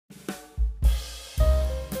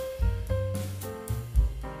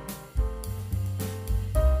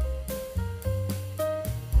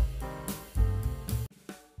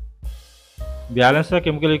Balance the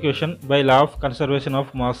chemical equation by law of conservation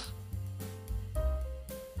of mass.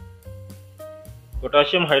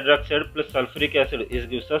 Potassium hydroxide plus sulfuric acid is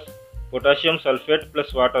gives us potassium sulfate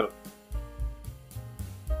plus water.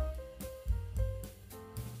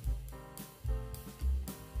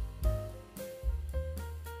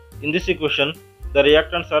 In this equation, the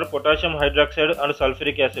reactants are potassium hydroxide and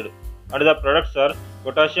sulfuric acid, and the products are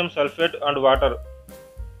potassium sulfate and water.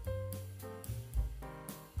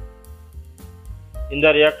 In the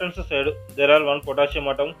reactants side, there are 1 potassium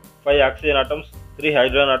atom, 5 oxygen atoms, 3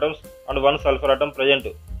 hydrogen atoms, and 1 sulfur atom present.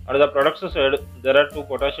 And the products side, there are 2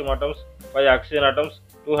 potassium atoms, 5 oxygen atoms,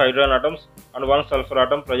 2 hydrogen atoms, and 1 sulfur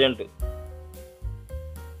atom present.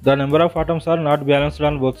 The number of atoms are not balanced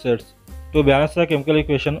on both sides. To balance the chemical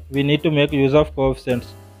equation, we need to make use of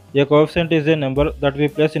coefficients. A coefficient is a number that we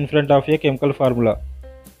place in front of a chemical formula.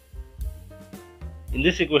 In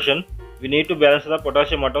this equation, we need to balance the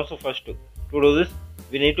potassium atoms first. To do this,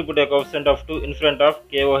 we need to put a coefficient of 2 in front of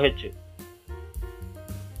KOH.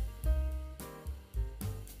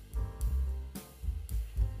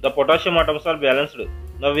 The potassium atoms are balanced.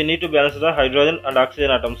 Now we need to balance the hydrogen and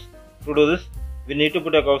oxygen atoms. To do this, we need to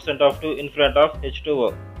put a coefficient of 2 in front of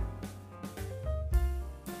H2O.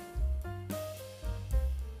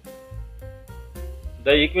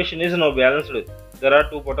 The equation is now balanced. There are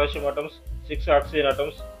 2 potassium atoms, 6 oxygen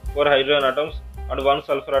atoms, 4 hydrogen atoms, and 1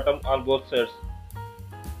 sulfur atom on both sides.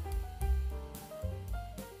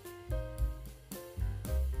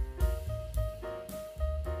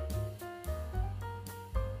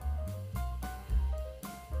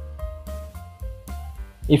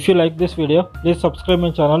 If you like this video, please subscribe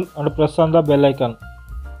my channel and press on the bell icon.